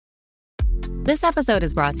This episode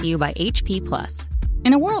is brought to you by HP Plus.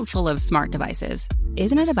 In a world full of smart devices,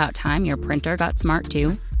 isn't it about time your printer got smart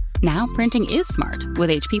too? Now printing is smart with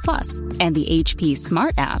HP Plus, and the HP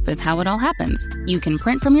Smart app is how it all happens. You can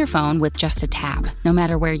print from your phone with just a tap, no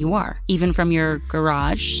matter where you are, even from your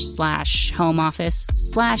garage/home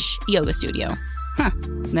office/yoga studio. Huh,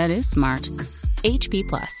 that is smart. HP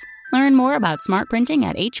Plus. Learn more about smart printing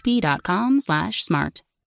at hp.com/smart.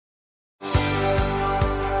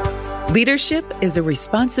 Leadership is a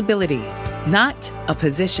responsibility, not a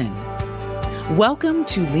position. Welcome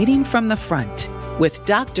to Leading from the Front with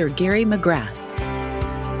Dr. Gary McGrath,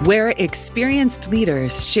 where experienced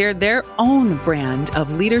leaders share their own brand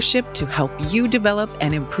of leadership to help you develop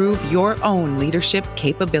and improve your own leadership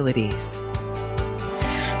capabilities.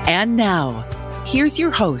 And now, here's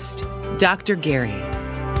your host, Dr. Gary.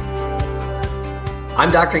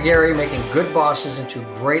 I'm Dr. Gary, making good bosses into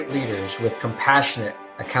great leaders with compassionate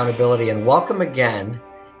accountability. And welcome again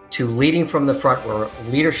to Leading from the Front, where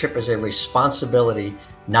leadership is a responsibility,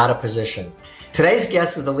 not a position. Today's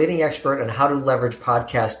guest is the leading expert on how to leverage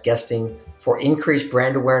podcast guesting for increased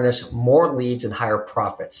brand awareness, more leads, and higher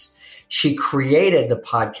profits. She created the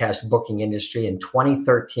podcast booking industry in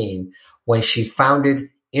 2013 when she founded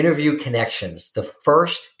Interview Connections, the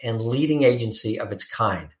first and leading agency of its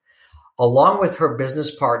kind. Along with her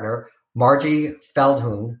business partner, Margie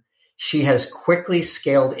Feldhuhn, she has quickly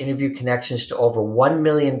scaled Interview Connections to over $1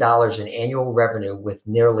 million in annual revenue with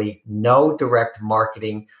nearly no direct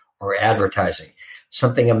marketing or advertising,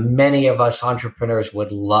 something many of us entrepreneurs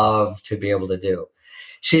would love to be able to do.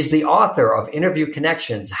 She's the author of Interview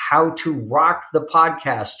Connections, How to Rock the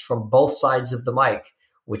Podcast from Both Sides of the Mic,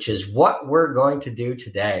 which is what we're going to do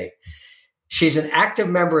today. She's an active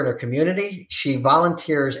member in her community. She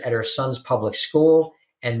volunteers at her son's public school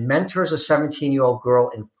and mentors a 17-year-old girl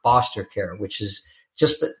in foster care, which is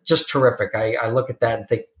just terrific. I look at that and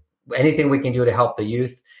think anything we can do to help the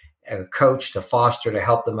youth, a coach, to foster, to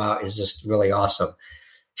help them out is just really awesome.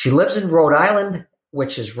 She lives in Rhode Island,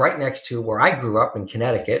 which is right next to where I grew up in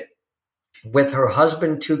Connecticut, with her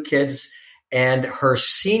husband, 2 kids, and her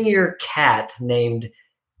senior cat named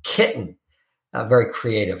Kitten. Very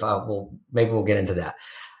creative. Maybe we'll get into that.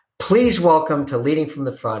 Please welcome to Leading from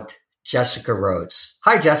the Front, Jessica Rhodes.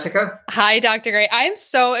 Hi, Jessica. Hi, Dr. Gray. I'm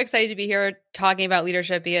so excited to be here talking about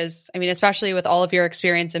leadership because, especially with all of your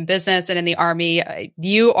experience in business and in the Army,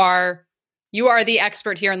 you are the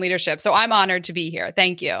expert here in leadership. So I'm honored to be here.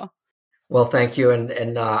 Thank you. Well, thank you.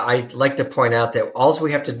 And I'd like to point out that all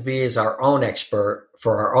we have to be is our own expert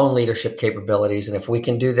for our own leadership capabilities. And if we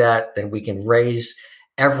can do that, then we can raise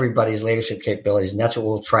everybody's leadership capabilities. And that's what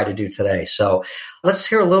we'll try to do today. So let's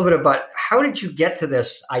hear a little bit about how did you get to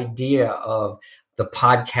this idea of the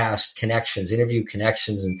podcast connections, Interview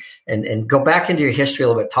Connections, and go back into your history a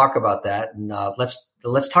little bit, talk about that. And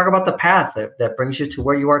let's talk about the path that brings you to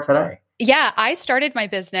where you are today. Yeah, I started my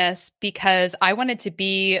business because I wanted to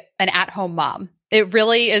be an at-home mom. It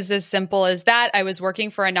really is as simple as that. I was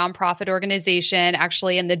working for a nonprofit organization,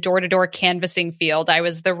 actually in the door-to-door canvassing field. I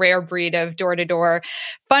was the rare breed of door-to-door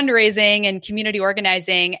fundraising and community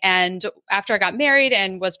organizing. And after I got married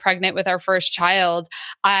and was pregnant with our first child,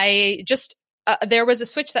 there was a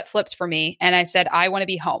switch that flipped for me. And I said, I want to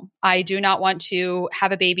be home. I do not want to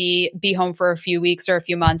have a baby, be home for a few weeks or a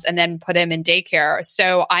few months, and then put him in daycare.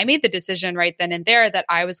 So I made the decision right then and there that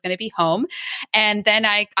I was going to be home. And then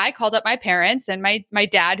I called up my parents and my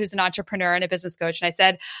dad, who's an entrepreneur and a business coach. And I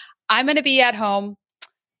said, I'm going to be at home.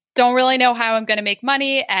 Don't really know how I'm going to make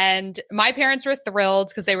money. And my parents were thrilled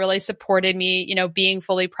because they really supported me, being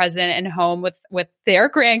fully present and home with their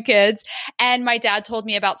grandkids. And my dad told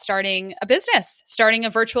me about starting a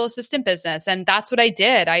virtual assistant business. And that's what I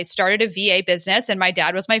did. I started a VA business and my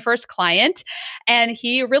dad was my first client. And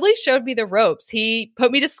he really showed me the ropes. He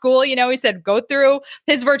put me to school. He said, go through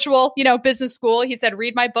his virtual, business school. He said,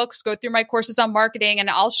 read my books, go through my courses on marketing, and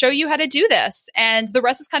I'll show you how to do this. And the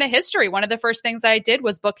rest is kind of history. One of the first things I did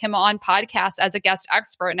was book him on podcasts as a guest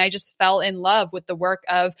expert. And I just fell in love with the work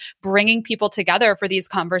of bringing people together for these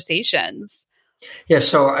conversations. Yeah.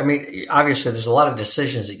 So, obviously there's a lot of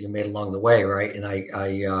decisions that you made along the way, right? And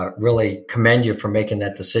I really commend you for making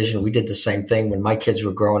that decision. We did the same thing when my kids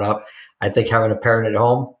were growing up. I think having a parent at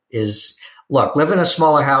home is, live in a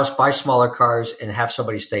smaller house, buy smaller cars, and have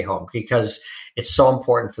somebody stay home, because it's so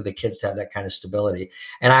important for the kids to have that kind of stability.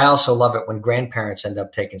 And I also love it when grandparents end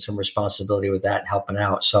up taking some responsibility with that and helping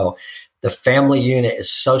out. So the family unit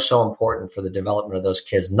is so important for the development of those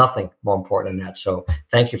kids. Nothing more important than that. So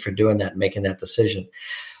thank you for doing that and making that decision.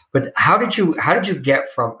 But how did you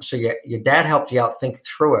get from, so your dad helped you out think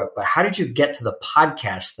through it, but how did you get to the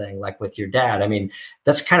podcast thing, like with your dad? I mean,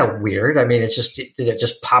 that's kind of weird. I mean, did it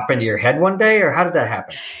just pop into your head one day, or how did that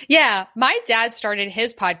happen? Yeah. My dad started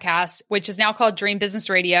his podcast, which is now called Dream Business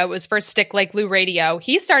Radio. It was first Stick Like Glue Radio.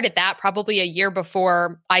 He started that probably a year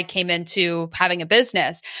before I came into having a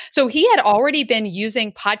business. So he had already been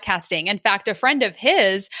using podcasting. In fact, a friend of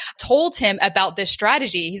his told him about this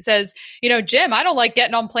strategy. He says, Jim, I don't like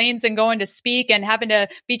getting on planes and going to speak and having to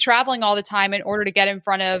be traveling all the time in order to get in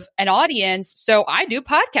front of an audience. So I do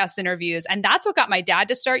podcast interviews. And that's what got my dad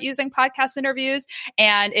to start using podcast interviews.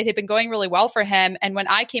 And it had been going really well for him. And when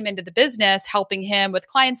I came into the business, helping him with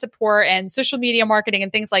client support and social media marketing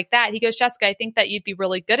and things like that, he goes, Jessica, I think that you'd be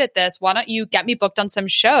really good at this. Why don't you get me booked on some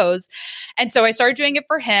shows? And so I started doing it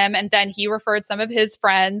for him. And then he referred some of his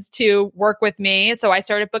friends to work with me. So I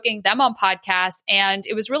started booking them on podcasts. And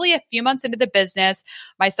it was really a few months into the business.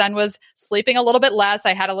 My son was sleeping a little bit less.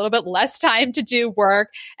 I had a little bit less time to do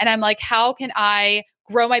work. And I'm like, how can I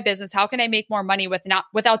grow my business? How can I make more money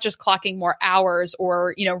without just clocking more hours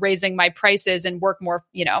or, raising my prices and work more,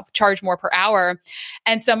 charge more per hour?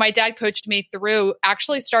 And so my dad coached me through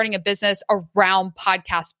actually starting a business around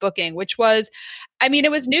podcast booking, which was,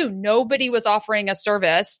 it was new. Nobody was offering a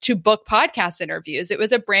service to book podcast interviews. It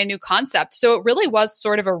was a brand new concept. So it really was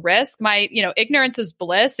sort of a risk. My, ignorance is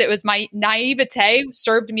bliss. It was my naivete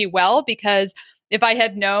served me well, because if I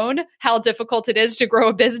had known how difficult it is to grow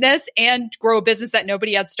a business and grow a business that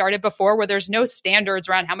nobody had started before, where there's no standards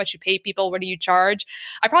around how much you pay people, what do you charge,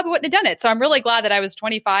 I probably wouldn't have done it. So I'm really glad that I was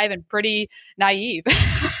 25 and pretty naive.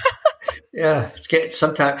 Yeah.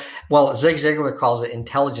 Sometimes, Zig Ziglar calls it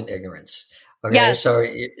intelligent ignorance. Okay. Yes. So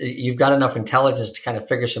you've got enough intelligence to kind of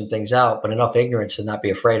figure some things out, but enough ignorance to not be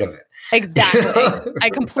afraid of it. Exactly. I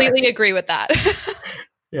completely agree with that.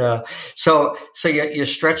 Yeah. So you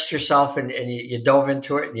stretched yourself and you dove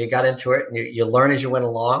into it and you got into it and you learned as you went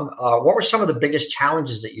along. What were some of the biggest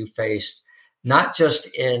challenges that you faced, not just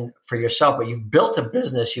for yourself, but you've built a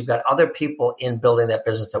business, you've got other people in building that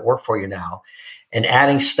business that work for you now, and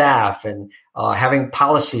adding staff and having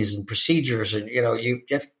policies and procedures, and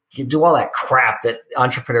you do all that crap that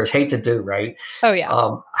entrepreneurs hate to do, right? Oh, yeah.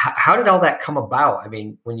 How did all that come about? I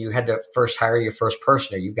mean, when you had to first hire your first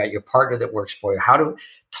person, or you've got your partner that works for you,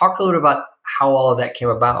 talk a little about how all of that came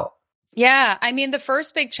about? Yeah. The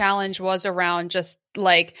first big challenge was around just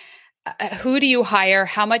like, who do you hire?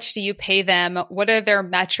 How much do you pay them? What are their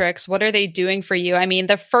metrics? What are they doing for you?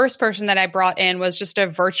 The first person that I brought in was just a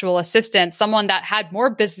virtual assistant, someone that had more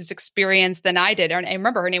business experience than I did. And I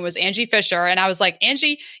remember her name was Angie Fisher. And I was like,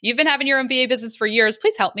 Angie, you've been having your MBA business for years.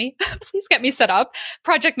 Please help me. Please get me set up,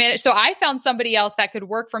 project manage. So I found somebody else that could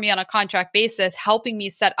work for me on a contract basis, helping me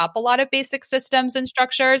set up a lot of basic systems and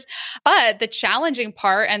structures. But the challenging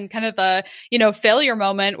part and kind of the, failure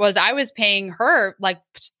moment was I was paying her like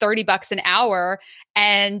 $30 an hour,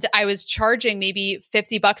 and I was charging maybe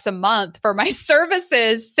 $50 a month for my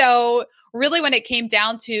services. So really, when it came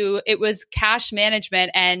down to it, was cash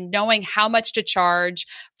management and knowing how much to charge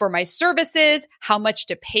for my services, how much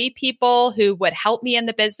to pay people who would help me in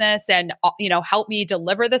the business and, help me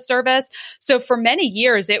deliver the service. So for many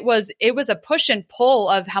years, it was a push and pull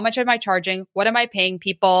of how much am I charging? What am I paying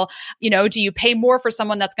people? Do you pay more for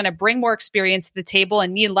someone that's going to bring more experience to the table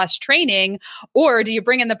and need less training? Or do you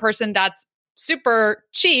bring in the person that's super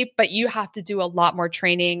cheap, but you have to do a lot more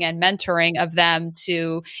training and mentoring of them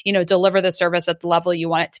to, deliver the service at the level you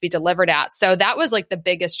want it to be delivered at. So that was like the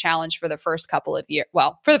biggest challenge for the first couple of years.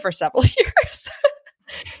 Well, for the first several years.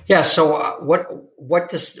 Yeah. So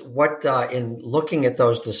in looking at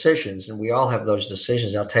those decisions, and we all have those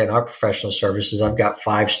decisions, I'll tell you, in our professional services, I've got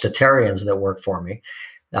 5 statarians that work for me.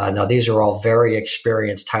 Now, these are all very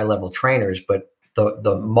experienced high-level trainers, but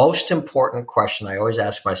the most important question I always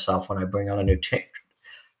ask myself when I bring on a new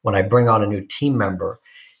team member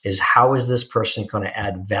is, how is this person going to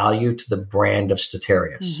add value to the brand of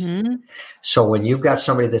Statarius? Mm-hmm. So when you've got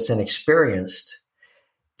somebody that's inexperienced,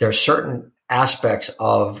 there are certain aspects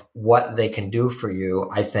of what they can do for you,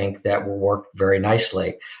 I think, that will work very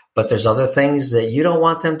nicely. But there's other things that you don't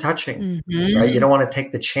want them touching, mm-hmm. right? You don't want to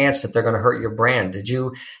take the chance that they're going to hurt your brand. Did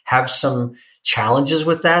you have some challenges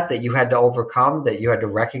with that you had to overcome, that you had to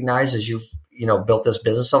recognize as you've built this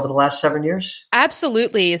business over the last 7 years?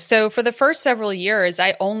 Absolutely. So for the first several years,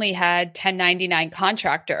 I only had 1099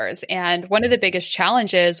 contractors. And one of the biggest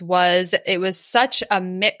challenges was it was such a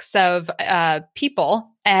mix of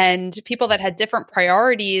people and people that had different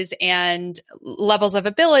priorities and levels of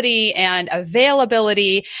ability and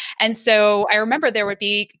availability. And so I remember there would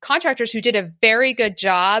be contractors who did a very good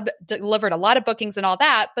job, delivered a lot of bookings and all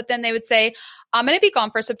that, but then they would say, I'm going to be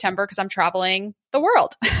gone for September because I'm traveling the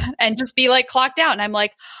world and just be like clocked out. And I'm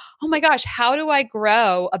like, oh my gosh, how do I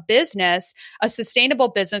grow a business, a sustainable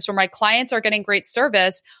business where my clients are getting great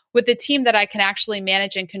service with a team that I can actually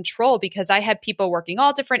manage and control? Because I had people working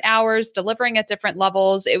all different hours, delivering at different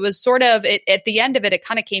levels. It was sort of, at the end of it, it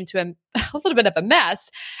kind of came to a little bit of a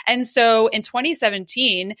mess. And so in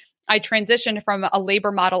 2017, I transitioned from a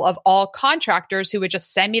labor model of all contractors who would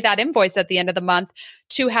just send me that invoice at the end of the month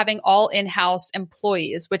to having all in-house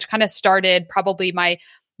employees, which kind of started probably my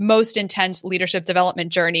most intense leadership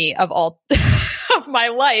development journey of all of my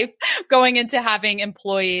life, going into having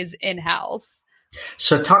employees in-house.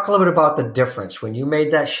 So talk a little bit about the difference when you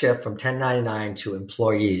made that shift from 1099 to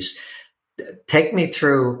employees. Take me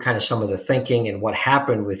through kind of some of the thinking and what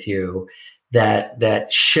happened with you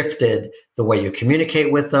that shifted the way you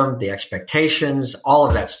communicate with them, the expectations, all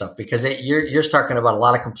of that stuff, because you're talking about a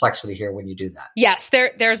lot of complexity here when you do that. Yes,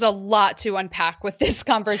 there's a lot to unpack with this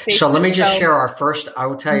conversation. So let me just share our first, I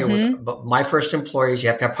will tell you, my first employees, you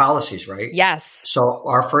have to have policies, right? Yes. So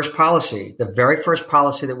our first policy, the very first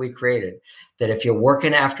policy that we created, that if you're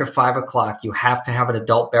working after 5 o'clock, you have to have an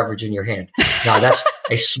adult beverage in your hand. Now that's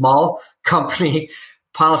a small company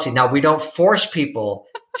policy. Now we don't force people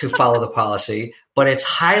to follow the policy, but it's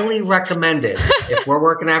highly recommended. If we're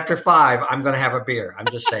working after 5, I'm going to have a beer. I'm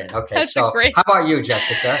just saying. Okay. So how about you,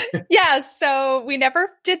 Jessica? Yeah. So we never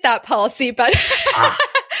did that policy, but okay.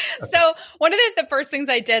 So one of the first things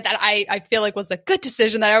I did that I feel like was a good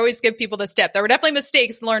decision that I always give people this tip. There were definitely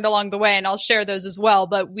mistakes learned along the way, and I'll share those as well.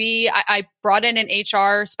 But I brought in an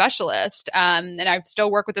HR specialist, and I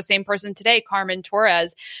still work with the same person today, Carmen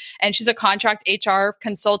Torres, and she's a contract HR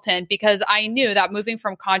consultant, because I knew that moving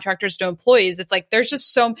from contractors to employees, it's like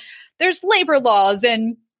there's labor laws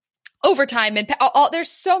and overtime and there's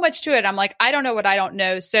so much to it. I'm like, I don't know what I don't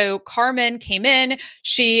know. So Carmen came in,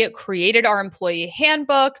 she created our employee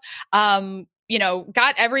handbook,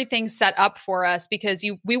 got everything set up for us because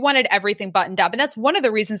we wanted everything buttoned up. And that's one of the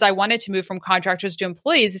reasons I wanted to move from contractors to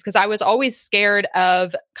employees, is because I was always scared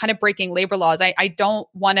of kind of breaking labor laws. I don't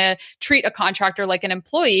want to treat a contractor like an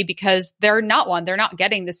employee because they're not one. They're not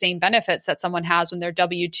getting the same benefits that someone has when they're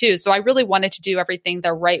W-2. So I really wanted to do everything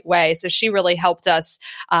the right way. So she really helped us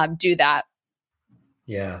do that.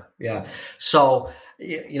 Yeah. Yeah. So,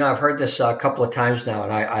 I've heard this a couple of times now,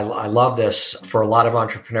 and I love this for a lot of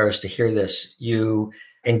entrepreneurs to hear this. You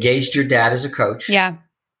engaged your dad as a coach,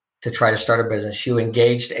 to try to start a business. You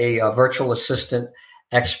engaged a virtual assistant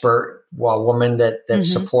expert, a woman that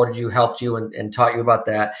supported you, helped you, and taught you about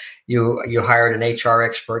that. You hired an HR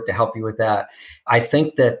expert to help you with that. I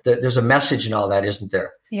think that there's a message in all that, isn't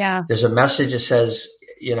there? Yeah. There's a message that says,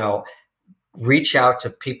 reach out to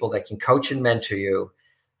people that can coach and mentor you,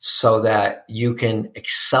 so that you can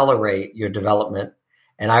accelerate your development.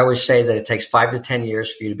 And I always say that it takes 5 to 10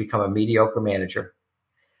 years for you to become a mediocre manager.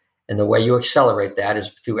 And the way you accelerate that is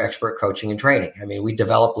through expert coaching and training. I mean, we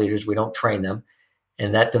develop leaders, we don't train them.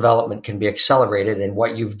 And that development can be accelerated. And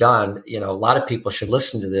what you've done, a lot of people should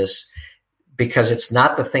listen to this, because it's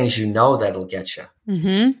not the things you know that'll get you.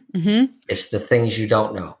 It's the things you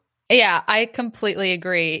don't know. Yeah, I completely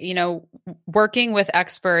agree. Working with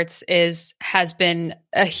experts has been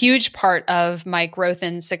a huge part of my growth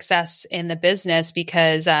and success in the business,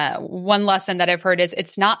 because one lesson that I've heard is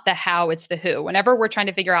it's not the how, it's the who. Whenever we're trying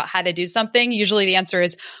to figure out how to do something, usually the answer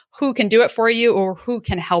is who can do it for you or who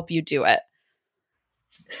can help you do it.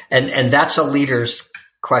 And that's a leader's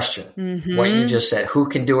question. What you just said, who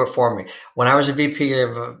can do it for me? When I was a VP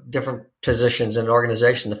of different positions in an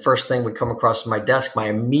organization, the first thing would come across my desk. My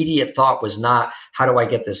immediate thought was not, how do I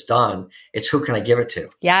get this done? It's who can I give it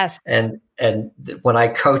to? Yes. And when I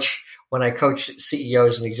coach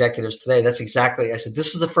CEOs and executives today, that's exactly, I said,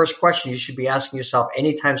 this is the first question you should be asking yourself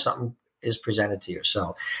anytime something is presented to you.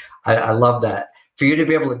 So I love that. For you to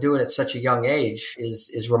be able to do it at such a young age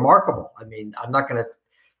is remarkable. I mean,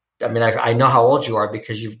 I know how old you are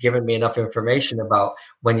because you've given me enough information about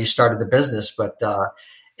when you started the business, but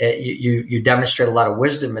you demonstrate a lot of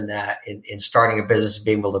wisdom in that, in starting a business and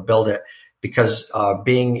being able to build it, because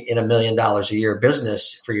being in $1 million a year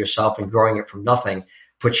business for yourself and growing it from nothing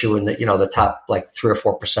puts you in the top like 3 or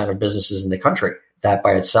 4% of businesses in the country, that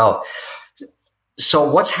by itself.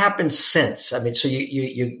 So what's happened since? I mean, so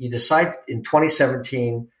you decide in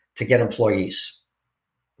 2017 to get employees.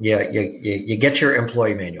 Yeah, you get your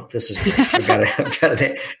employee manual. This is good. I've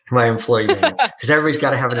got my employee manual, because everybody's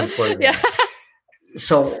got to have an employee manual.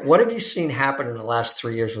 So what have you seen happen in the last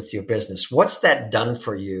 3 years with your business? What's that done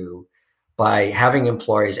for you by having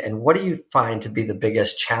employees? And what do you find to be the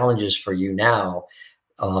biggest challenges for you now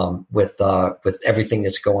with everything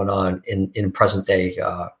that's going on in present day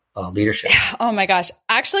leadership? Oh my gosh.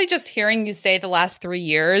 Actually, just hearing you say the last 3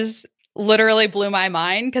 years literally blew my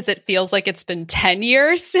mind, because it feels like it's been 10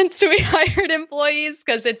 years since we hired employees,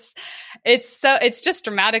 because it's just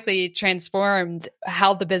dramatically transformed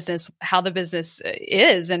how the business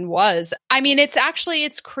is and was. I mean,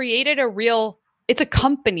 it's created it's a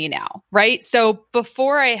company now, right? So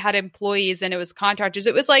before I had employees and it was contractors,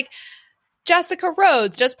 it was like Jessica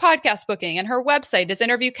Rhodes does podcast booking and her website does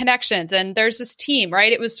interview connections. And there's this team,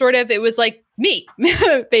 right? It was like me,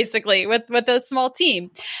 basically, with a small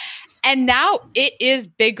team. And now it is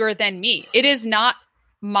bigger than me. It is not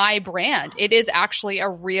my brand. It is actually a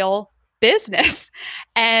real business.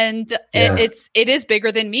 And it is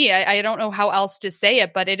bigger than me. I don't know how else to say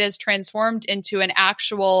it, but it has transformed into an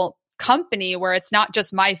actual company where it's not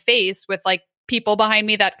just my face with like people behind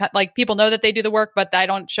me that like people know that they do the work, but I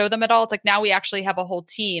don't show them at all. It's like now we actually have a whole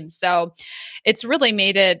team. So it's really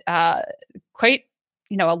made it quite,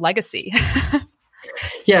 a legacy.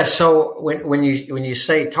 Yeah. So when you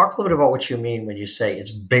say, talk a little bit about what you mean when you say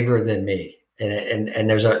it's bigger than me, and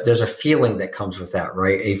there's a feeling that comes with that,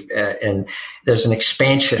 right? And there's an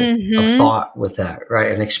expansion of thought with that,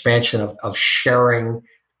 right? An expansion of sharing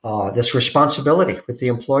this responsibility with the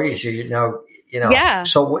employees. Yeah.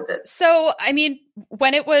 So, I mean,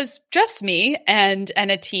 when it was just me and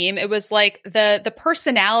a team, it was like the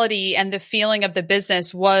personality and the feeling of the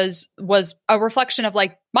business was a reflection of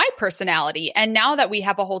like my personality. And now that we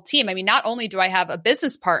have a whole team, I mean, not only do I have a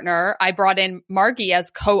business partner, I brought in Margie as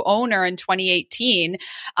co-owner in 2018.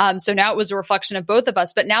 So now it was a reflection of both of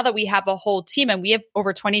us. But now that we have a whole team and we have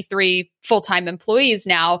over 23 full-time employees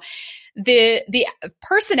now, the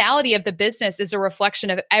personality of the business is a reflection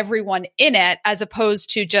of everyone in it, as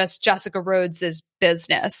opposed to just Jessica Rhodes's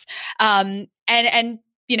business. And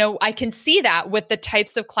I can see that with the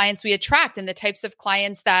types of clients we attract and the types of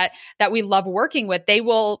clients that we love working with. They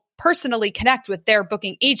will personally connect with their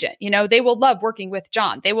booking agent. They will love working with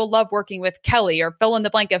John. They will love working with Kelly, or fill in the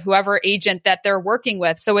blank of whoever agent that they're working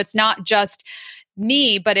with. So it's not just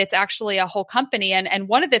me, but it's actually a whole company. And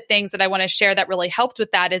one of the things that I want to share that really helped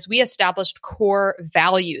with that is we established core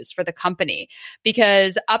values for the company.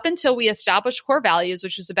 Because up until we established core values,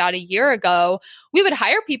 which was about a year ago, we would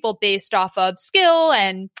hire people based off of skill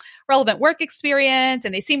and relevant work experience,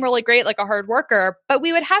 and they seem really great, like a hard worker. But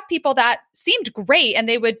we would have people that seemed great and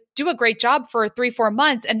they would do a great job for 3-4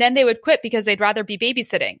 months, and then they would quit because they'd rather be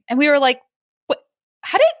babysitting. And we were like, what?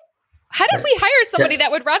 How did we hire somebody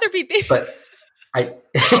that would rather be babysitting?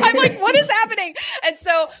 I'm like, what is happening? And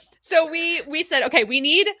so we said, okay, we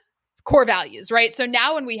need core values, right? So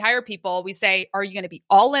now when we hire people, we say, are you going to be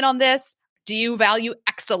all in on this? Do you value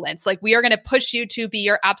excellence? Like, we are going to push you to be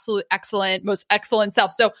your absolute most excellent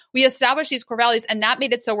self. So we established these core values, and that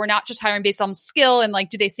made it so we're not just hiring based on skill and like,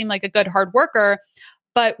 do they seem like a good hard worker?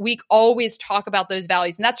 But we always talk about those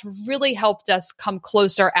values. And that's really helped us come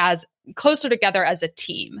closer together as a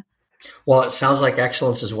team. Well, it sounds like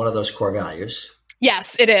excellence is one of those core values.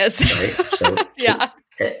 Yes, it is. Right? So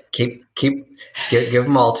give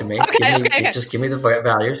them all to me. Okay. Just give me the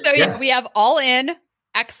values. So we have all in,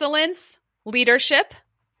 excellence, leadership,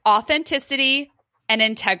 authenticity, and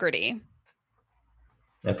integrity.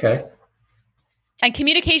 Okay. And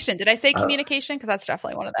communication. Did I say communication? Because that's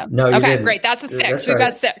definitely one of them. No, you didn't. Great. That's a 6. That's We've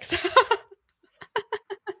right. got 6.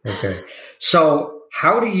 Okay. So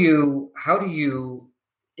how do you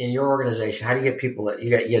in your organization, how do you get people that you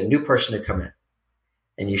get a new person to come in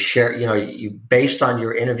and you share, you based on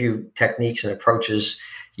your interview techniques and approaches,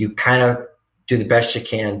 you kind of do the best you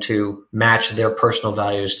can to match their personal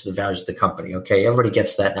values to the values of the company. Okay. Everybody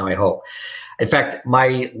gets that now, I hope. In fact,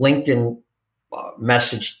 my LinkedIn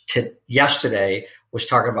message yesterday was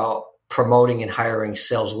talking about promoting and hiring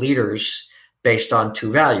sales leaders based on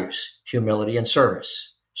 2 values: humility and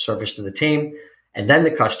service to the team, and then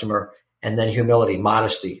the customer, and then humility,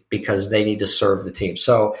 modesty, because they need to serve the team.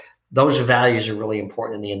 So those values are really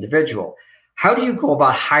important in the individual. How do you go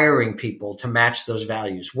about hiring people to match those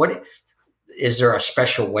values? What is there a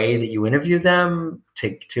special way that you interview them?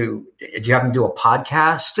 Do you have them do a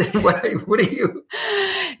podcast? what do you?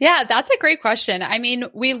 Yeah, that's a great question. I mean,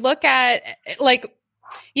 we look at like,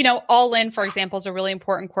 all in, for example, is a really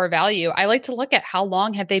important core value. I like to look at how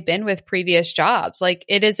long have they been with previous jobs. Like,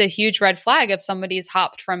 it is a huge red flag if somebody's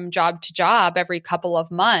hopped from job to job every couple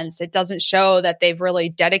of months. It doesn't show that they've really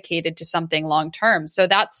dedicated to something long term. So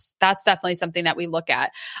that's definitely something that we look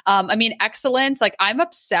at. Excellence, like, I'm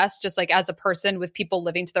obsessed just like as a person with people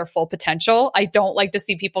living to their full potential. I don't like to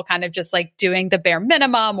see people kind of just like doing the bare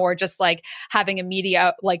minimum or just like having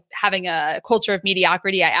a culture of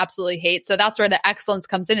mediocrity. I absolutely hate. So that's where the excellence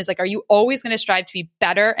comes in, is like, are you always going to strive to be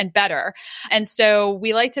better and better? And so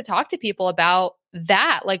we like to talk to people about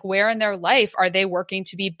that, like, where in their life are they working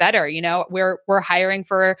to be better? We're hiring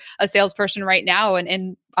for a salesperson right now.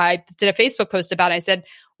 And I did a Facebook post about it. I said,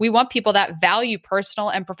 we want people that value personal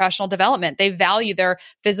and professional development. They value their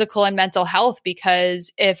physical and mental health,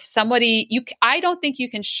 because if I don't think you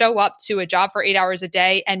can show up to a job for 8 hours a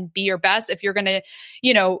day and be your best if you're going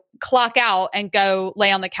to, clock out and go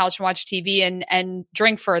lay on the couch and watch TV and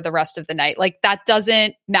drink for the rest of the night. Like, that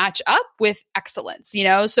doesn't match up with excellence,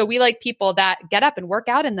 So we like people that get up and work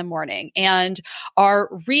out in the morning and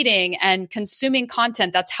are reading and consuming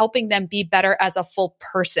content that's helping them be better as a full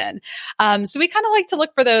person. So we kind of like to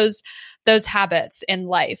look for those habits in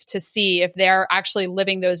life to see if they're actually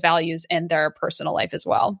living those values in their personal life as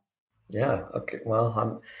well. Yeah. Okay. Well, I'm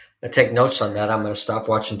going to take notes on that. I'm going to stop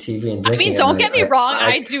watching TV and drinking. Don't get me wrong.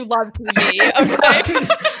 I do love TV. Okay.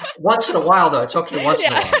 Once in a while, though. It's okay once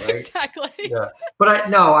in a while, right? Exactly. Yeah. But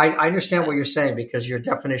I understand what you're saying, because your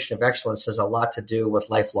definition of excellence has a lot to do with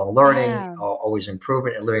lifelong learning, always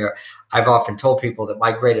improvement, and living. I've often told people that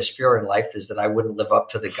my greatest fear in life is that I wouldn't live up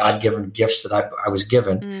to the God-given gifts that I was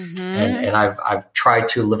given. Mm-hmm. And I've tried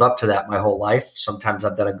to live up to that my whole life. Sometimes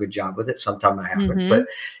I've done a good job with it. Sometimes I haven't. Mm-hmm. But,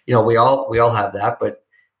 we all have that. But,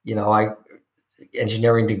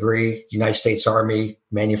 engineering degree, United States Army,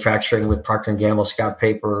 manufacturing with Procter & Gamble, Scott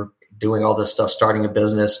Paper, doing all this stuff, starting a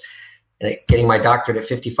business, and getting my doctorate at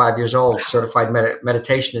 55 years old, certified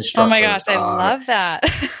meditation instructor. Oh my gosh, I love that.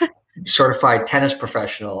 Certified tennis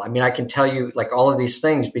professional. I can tell you like all of these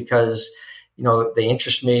things because, they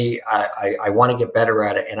interest me. I want to get better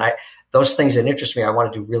at it. And those things that interest me, I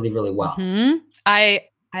want to do really, really well. Mm-hmm. I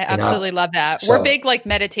absolutely love that. We're big like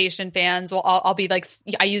meditation fans. Well, I'll be like,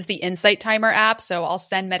 I use the Insight Timer app. So I'll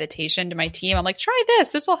send meditation to my team. I'm like, try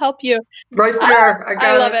this. This will help you. Right there.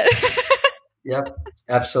 I love it. Yep.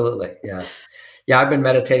 Absolutely. Yeah. Yeah. I've been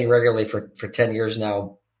meditating regularly for 10 years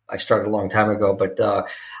now. I started a long time ago, but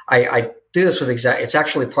I do this with it's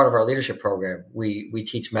actually part of our leadership program. We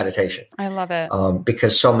teach meditation. I love it.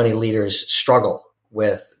 Because so many leaders struggle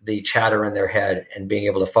with the chatter in their head and being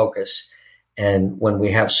able to focus. And when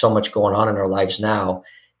we have so much going on in our lives now,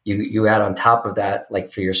 you add on top of that,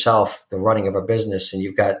 like for yourself, the running of a business, and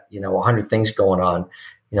you've got, 100 things going on.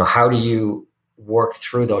 How do you work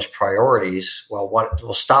through those priorities? Well,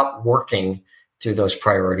 we'll stop working through those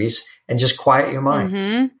priorities and just quiet your mind.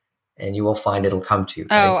 Mm-hmm. And you will find it'll come to you.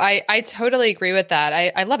 Right? Oh, I totally agree with that.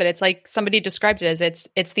 I love it. It's like somebody described it as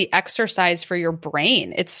it's the exercise for your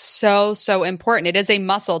brain. It's so, so important. It is a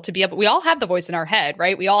muscle to be able, we all have the voice in our head,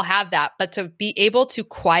 right? We all have that, but to be able to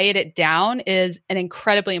quiet it down is an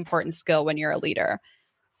incredibly important skill when you're a leader.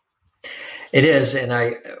 It is.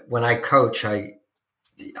 And when I coach, I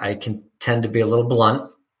can tend to be a little blunt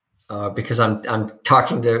because I'm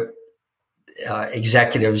talking to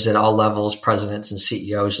executives at all levels, presidents and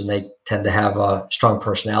CEOs, and they tend to have strong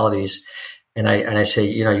personalities. And I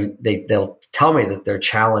say, they'll tell me that they're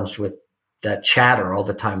challenged with that chatter all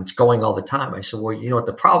the time. It's going all the time. I said, well, you know what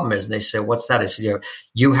the problem is? And they say, what's that? I said,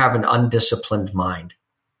 you have an undisciplined mind.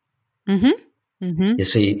 Mm-hmm. Mm-hmm. You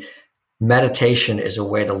see, meditation is a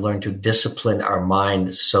way to learn to discipline our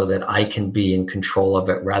mind so that I can be in control of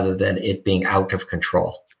it rather than it being out of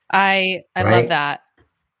control. I love that.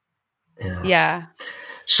 Yeah.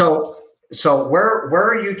 So where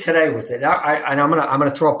are you today with it? I'm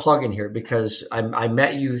gonna throw a plug in here because I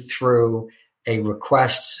met you through a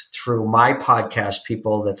request through my podcast.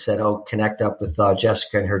 People that said, "Oh, connect up with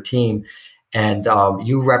Jessica and her team," and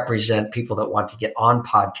you represent people that want to get on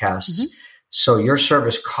podcasts. Mm-hmm. So your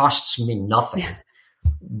service costs me nothing.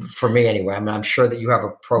 For me anyway. I'm sure that you have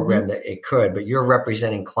a program that it could, but you're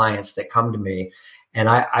representing clients that come to me. And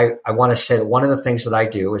I want to say that one of the things that I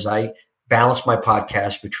do is I balance my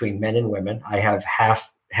podcast between men and women. I have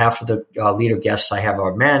half of the leader guests I have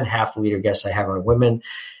are men, half the leader guests I have are women.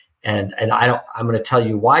 And I'm going to tell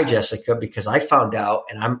you why, Jessica, because I found out,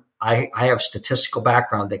 and I have statistical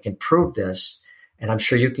background that can prove this, and I'm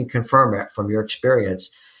sure you can confirm it from your experience.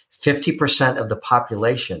 50% of the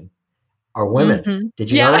population are women. Mm-hmm. Did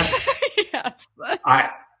you know that? Yes.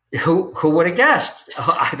 Who would have guessed?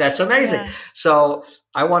 That's amazing. Yeah. So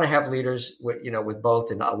I want to have leaders with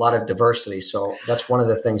both and a lot of diversity. So that's one of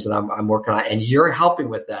the things that I'm working on, and you're helping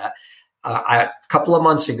with that. A couple of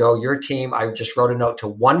months ago, your team, I just wrote a note to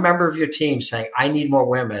one member of your team saying, I need more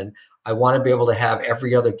women. I want to be able to have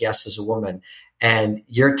every other guest as a woman. And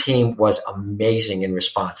your team was amazing in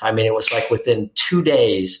response. I mean, it was like within 2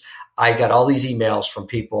 days, I got all these emails from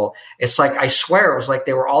people. It's like, I swear, it was like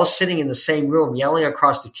they were all sitting in the same room, yelling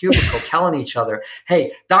across the cubicle, telling each other,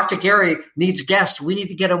 hey, Dr. Gary needs guests. We need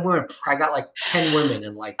to get a woman. I got like 10 women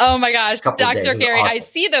in like, oh my gosh, Dr. Gary, awesome. I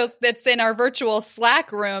see those that's in our virtual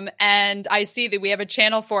Slack room, and I see that we have a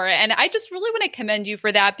channel for it. And I just really want to commend you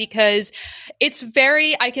for that, because it's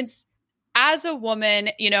as a woman,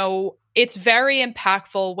 it's very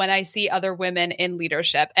impactful when I see other women in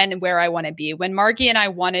leadership and where I want to be. When Margie and I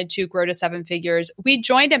wanted to grow to 7 figures, we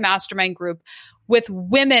joined a mastermind group with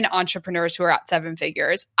women entrepreneurs who are at 7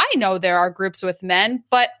 figures. I know there are groups with men,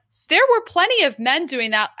 but there were plenty of men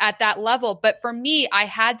doing that at that level. But for me, I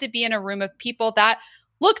had to be in a room of people that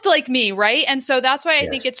looked like me, right? And so that's why I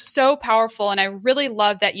think it's so powerful. And I really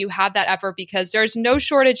love that you have that effort, because there's no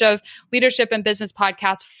shortage of leadership and business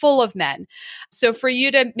podcasts full of men. So for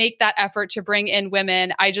you to make that effort to bring in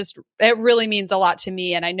women, it really means a lot to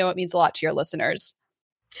me. And I know it means a lot to your listeners.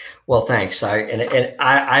 Well, thanks. I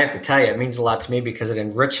have to tell you, it means a lot to me because it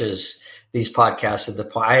enriches these podcasts.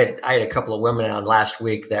 I had a couple of women on last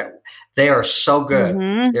week that they are so good.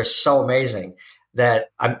 Mm-hmm. They're so amazing that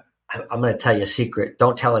I'm going to tell you a secret.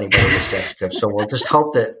 Don't tell anybody this, Jessica. So we'll just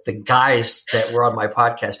hope that the guys that were on my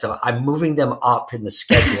podcast, I'm moving them up in the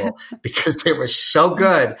schedule because they were so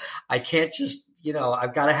good. I can't just,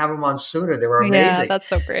 I've got to have them on sooner. They were amazing. Yeah, that's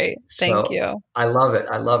so great. Thank you. I love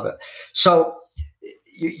it. So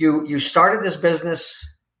you started this business.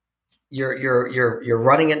 You're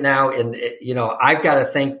running it now, and I've got to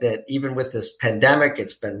think that even with this pandemic,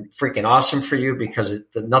 it's been freaking awesome for you because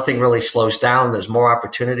nothing really slows down. There's more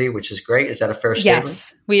opportunity, which is great. Is that a fair statement?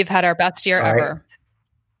 Yes, we've had our best year ever.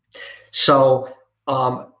 Right. So,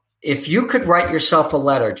 if you could write yourself a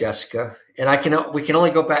letter, Jessica, and we can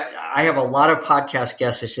only go back. I have a lot of podcast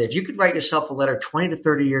guests. They say, if you could write yourself a letter 20 to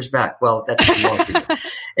 30 years back, well, that's too long for you.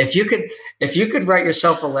 If you could write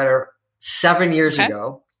yourself a letter 7 years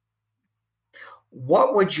ago,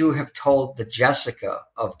 what would you have told the Jessica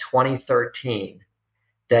of 2013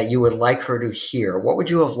 that you would like her to hear? What would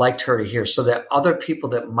you have liked her to hear so that other people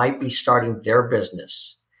that might be starting their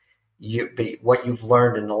business, what you've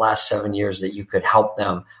learned in the last 7 years, that you could help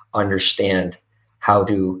them understand how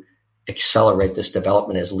to accelerate this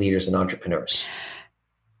development as leaders and entrepreneurs?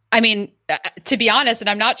 I mean, to be honest, and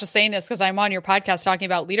I'm not just saying this because I'm on your podcast talking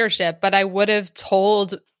about leadership, but I would have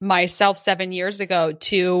told myself 7 years ago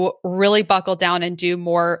to really buckle down and do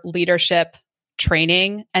more leadership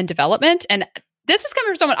training and development. And this is coming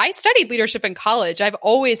from someone, I studied leadership in college. I've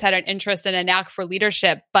always had an interest and a knack for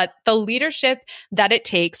leadership, but the leadership that it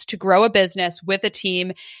takes to grow a business with a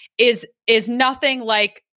team is nothing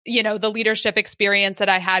like the leadership experience that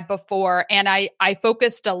I had before. And I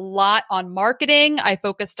focused a lot on marketing. I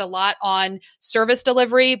focused a lot on service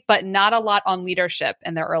delivery, but not a lot on leadership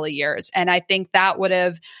in the early years. And I think that would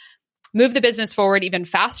have moved the business forward even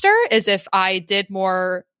faster as if I did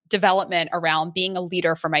more development around being a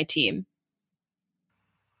leader for my team.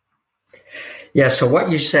 Yeah. So what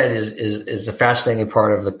you said is a fascinating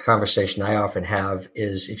part of the conversation I often have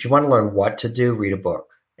is, if you want to learn what to do, read a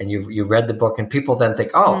book. And you read the book, and people then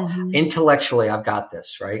think, intellectually, I've got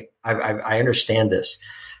this, right? I understand this.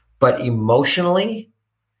 But emotionally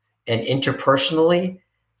and interpersonally,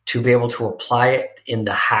 to be able to apply it in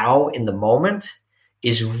the moment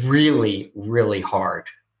is really, really hard,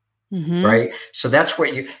 right? So that's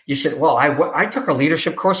what you said, well, I took a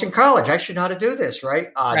leadership course in college. I should know how to do this, right?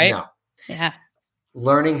 Right. No. Yeah.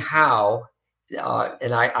 Learning how.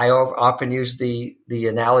 And I often use the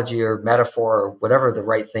analogy or metaphor or whatever the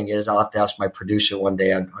right thing is. I'll have to ask my producer one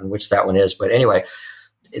day on which that one is. But anyway,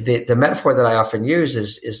 the metaphor that I often use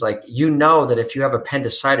is like, that if you have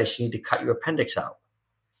appendicitis, you need to cut your appendix out.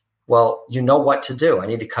 Well, you know what to do. I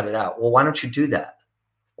need to cut it out. Well, why don't you do that?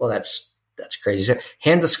 Well, that's crazy.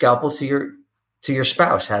 Hand the scalpel to your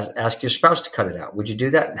spouse. Ask your spouse to cut it out. Would you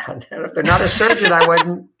do that? If they're not a surgeon, I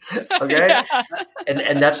wouldn't. Okay. Yeah.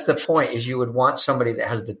 And that's the point, is you would want somebody that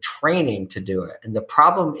has the training to do it. And the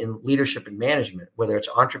problem in leadership and management, whether it's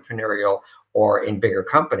entrepreneurial or in bigger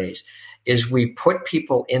companies, is we put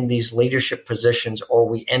people in these leadership positions, or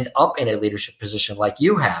we end up in a leadership position like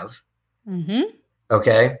you have. Mm-hmm.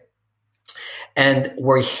 Okay. And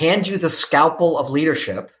we hand you the scalpel of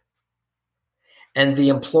leadership, and the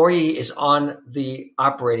employee is on the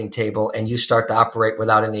operating table and you start to operate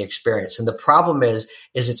without any experience. And the problem is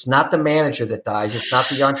it's not the manager that dies. It's not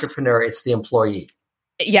the entrepreneur. It's the employee.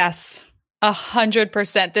 Yes.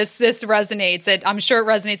 100%. This resonates. I'm sure it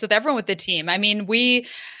resonates with everyone with the team. I mean, we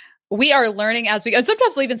are learning as we go. And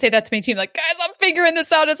sometimes we'll even say that to my team, like, guys, I'm figuring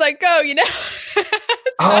this out as I go,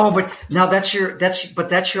 But now that's your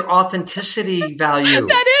authenticity value.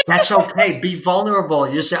 That's okay. Be vulnerable.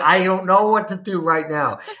 You say, I don't know what to do right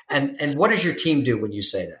now. And what does your team do when you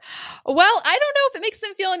say that? Well, I don't know if it makes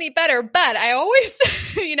them feel any better, but I always,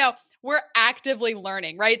 we're actively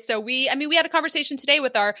learning, right? So we had a conversation today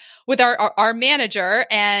with our manager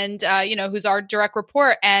and, who's our direct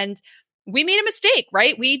report, and we made a mistake,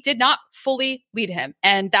 right? We did not fully lead him,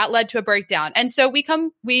 and that led to a breakdown. And so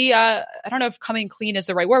I don't know if coming clean is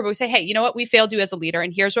the right word, but we say, hey, you know what? We failed you as a leader,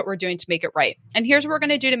 and here's what we're doing to make it right. And here's what we're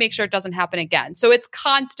going to do to make sure it doesn't happen again. So it's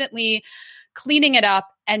constantly cleaning it up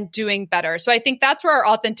and doing better. So I think that's where our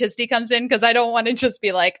authenticity comes in, because I don't want to just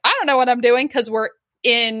be like, I don't know what I'm doing, because we're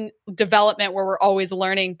in development where we're always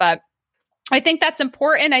learning. But I think that's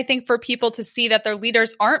important. I think for people to see that their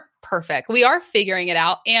leaders aren't perfect. We are figuring it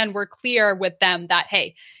out, and we're clear with them that,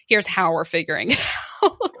 hey, here's how we're figuring it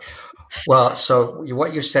out. Well, so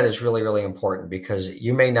what you said is really, really important, because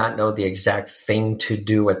you may not know the exact thing to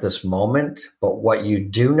do at this moment, but what you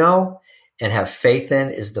do know and have faith in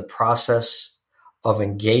is the process of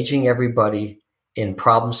engaging everybody in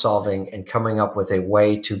problem solving and coming up with a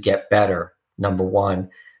way to get better, number one.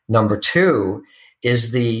 Number two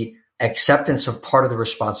is the acceptance of part of the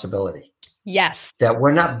responsibility. Yes. That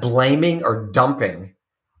we're not blaming or dumping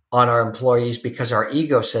on our employees because our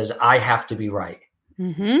ego says, I have to be right.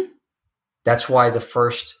 Mm-hmm. That's why the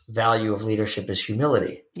first value of leadership is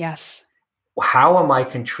humility. Yes. How am I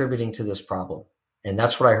contributing to this problem? And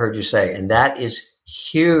that's what I heard you say. And that is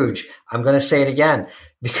huge. I'm going to say it again,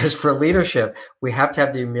 because for leadership, we have to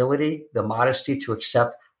have the humility, the modesty to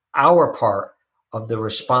accept our part of the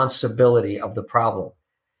responsibility of the problem.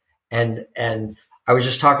 And I was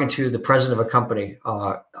just talking to the president of a company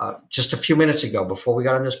just a few minutes ago before we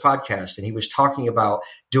got on this podcast, and he was talking about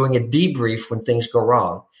doing a debrief when things go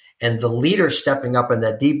wrong, and the leader stepping up in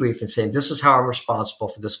that debrief and saying, this is how I'm responsible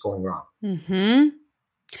for this going wrong. Mm-hmm.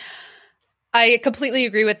 I completely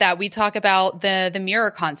agree with that. We talk about the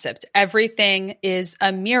mirror concept. Everything is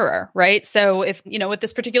a mirror, right? So if, with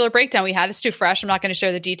this particular breakdown we had, it's too fresh. I'm not going to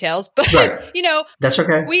share the details, but right. That's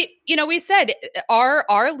okay. We said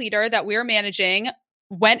our leader that we're managing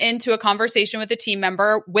went into a conversation with a team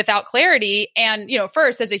member without clarity. And,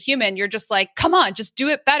 first as a human, you're just like, come on, just do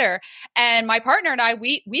it better. And my partner and I,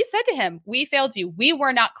 we said to him, we failed you. We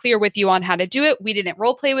were not clear with you on how to do it. We didn't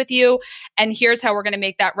role play with you. And here's how we're going to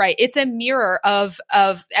make that right. It's a mirror of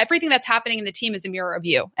everything that's happening in the team is a mirror of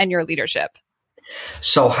you and your leadership.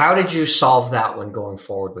 So how did you solve that one going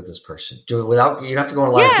forward with this person? You don't have to go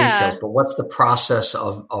into a lot of details, but what's the process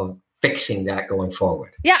of fixing that going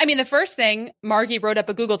forward? Yeah. I mean, the first thing, Margie wrote up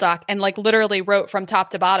a Google Doc and literally wrote from top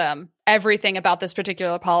to bottom everything about this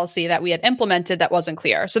particular policy that we had implemented that wasn't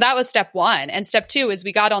clear. So that was step one. And step two is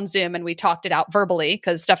we got on Zoom and we talked it out verbally,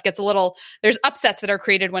 because stuff gets there's upsets that are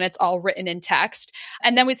created when it's all written in text.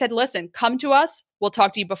 And then we said, listen, come to us. We'll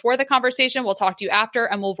talk to you before the conversation. We'll talk to you after,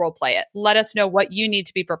 and we'll role play it. Let us know what you need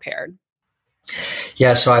to be prepared.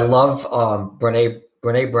 Yeah. So I love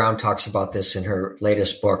Brene Brown talks about this in her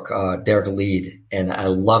latest book, Dare to Lead. And I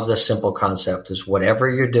love the simple concept is whatever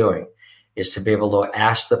you're doing is to be able to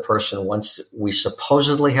ask the person, once we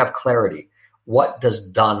supposedly have clarity, what does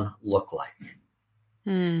done look like?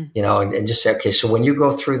 And just say, okay, so when you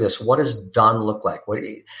go through this, what does done look like?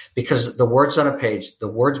 Because the words on a page, the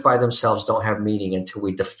words by themselves don't have meaning until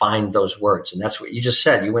we define those words. And that's what you just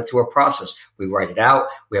said. You went through a process. We write it out.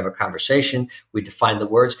 We have a conversation. We define the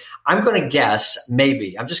words. I'm going to guess,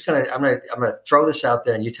 maybe, I'm going to throw this out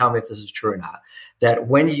there and you tell me if this is true or not, that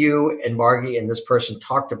when you and Margie and this person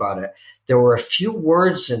talked about it, there were a few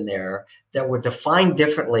words in there that were defined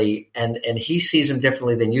differently, and he sees them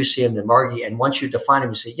differently than you see them, than Margie. And once you define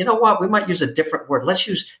them, you say, you know what, we might use a different word. Let's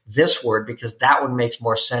use this word because that one makes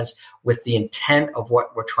more sense with the intent of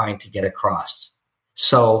what we're trying to get across.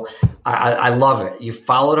 So I love it. You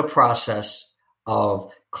followed a process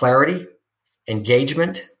of clarity,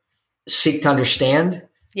 engagement, seek to understand.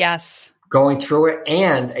 Yes. Going through it,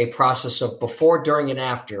 and a process of before, during, and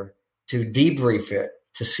after to debrief it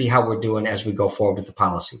to see how we're doing as we go forward with the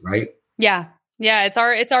policy, right? Yeah. Yeah.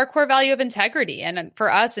 It's our core value of integrity. And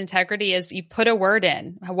for us, integrity is you put a word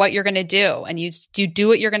in what you're going to do, and you do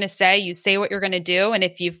what you're going to say, you say what you're going to do. And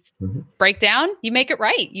if you break down, you make it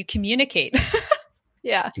right. You communicate.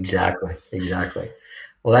 Yeah. Exactly.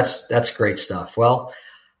 Well, that's great stuff. Well,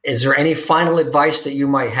 is there any final advice that you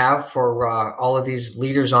might have for all of these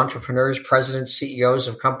leaders, entrepreneurs, presidents, CEOs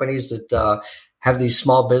of companies that have these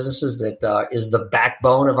small businesses that is the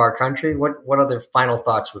backbone of our country? What other final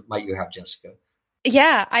thoughts might you have, Jessica?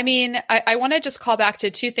 Yeah, I mean, I want to just call back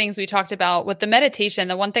to two things we talked about with the meditation.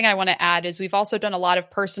 The one thing I want to add is we've also done a lot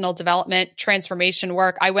of personal development, transformation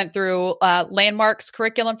work. I went through Landmark's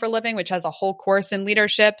curriculum for living, which has a whole course in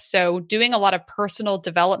leadership. So doing a lot of personal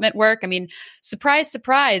development work. I mean, surprise,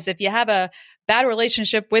 surprise, if you have a bad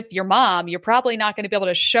relationship with your mom, you're probably not going to be able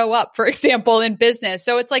to show up, for example, in business.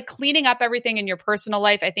 So it's like cleaning up everything in your personal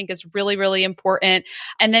life, I think is really, really important.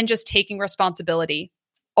 And then just taking responsibility.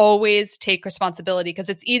 Always take responsibility, because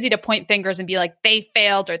it's easy to point fingers and be like, they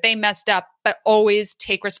failed or they messed up, but always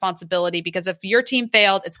take responsibility, because if your team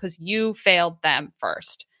failed, it's because you failed them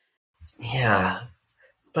first. Yeah.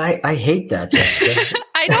 But I hate that, Jessica.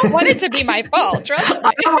 I don't want it to be my fault. Trust me.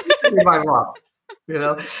 I don't want it to be my fault.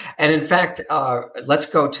 And in fact, let's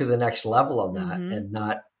go to the next level of that and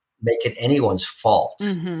not make it anyone's fault,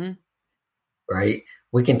 right?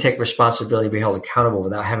 We can take responsibility, be held accountable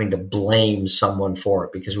without having to blame someone for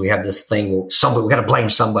it, because we have this thing, we got to blame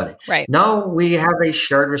somebody. Right. No, we have a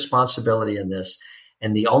shared responsibility in this.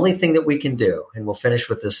 And the only thing that we can do, and we'll finish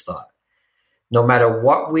with this thought, no matter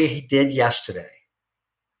what we did yesterday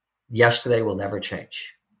will never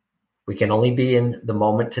change. We can only be in the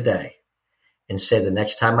moment today and say, the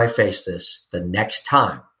next time I face this, the next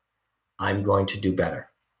time I'm going to do better.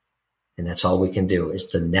 And that's all we can do, is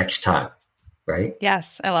the next time. Right?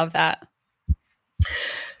 Yes, I love that.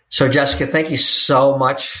 So, Jessica, thank you so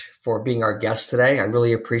much for being our guest today. I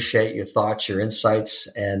really appreciate your thoughts, your insights,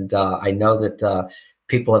 and I know that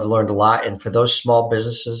people have learned a lot. And for those small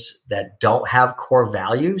businesses that don't have core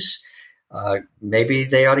values, maybe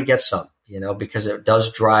they ought to get some, because it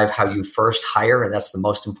does drive how you first hire, and that's the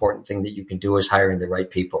most important thing that you can do, is hiring the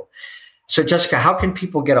right people. So, Jessica, how can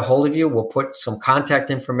people get a hold of you? We'll put some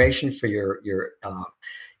contact information for your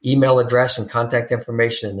email address and contact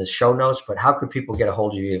information in the show notes, but how could people get a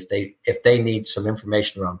hold of you if they need some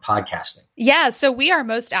information around podcasting? Yeah, so we are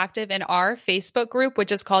most active in our Facebook group,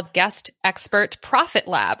 which is called Guest Expert Profit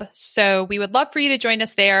Lab. So we would love for you to join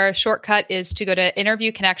us there. Shortcut is to go to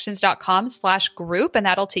interviewconnections.com/group, and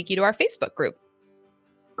that'll take you to our Facebook group.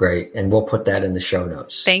 Great. And we'll put that in the show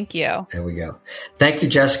notes. Thank you. There we go. Thank you,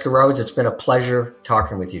 Jessica Rhodes. It's been a pleasure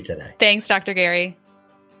talking with you today. Thanks, Dr. Gary.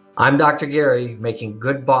 I'm Dr. Gary, making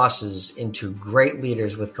good bosses into great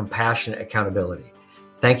leaders with compassionate accountability.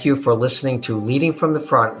 Thank you for listening to Leading from the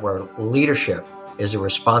Front, where leadership is a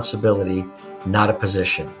responsibility, not a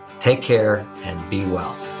position. Take care and be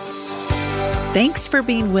well. Thanks for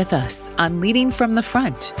being with us on Leading from the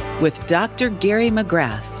Front with Dr. Gary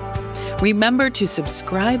McGrath. Remember to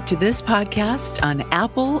subscribe to this podcast on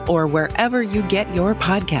Apple or wherever you get your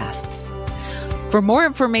podcasts. For more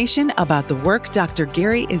information about the work Dr.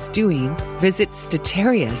 Gary is doing, visit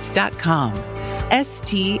statarius.com,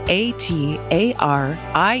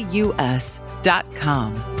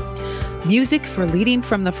 statarius.com. Music for Leading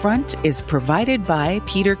from the Front is provided by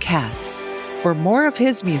Peter Katz. For more of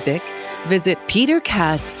his music, visit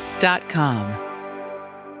peterkatz.com.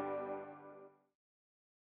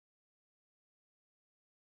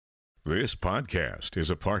 This podcast is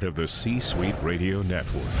a part of the C-Suite Radio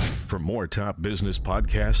Network. For more top business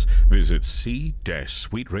podcasts, visit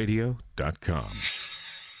c-suiteradio.com.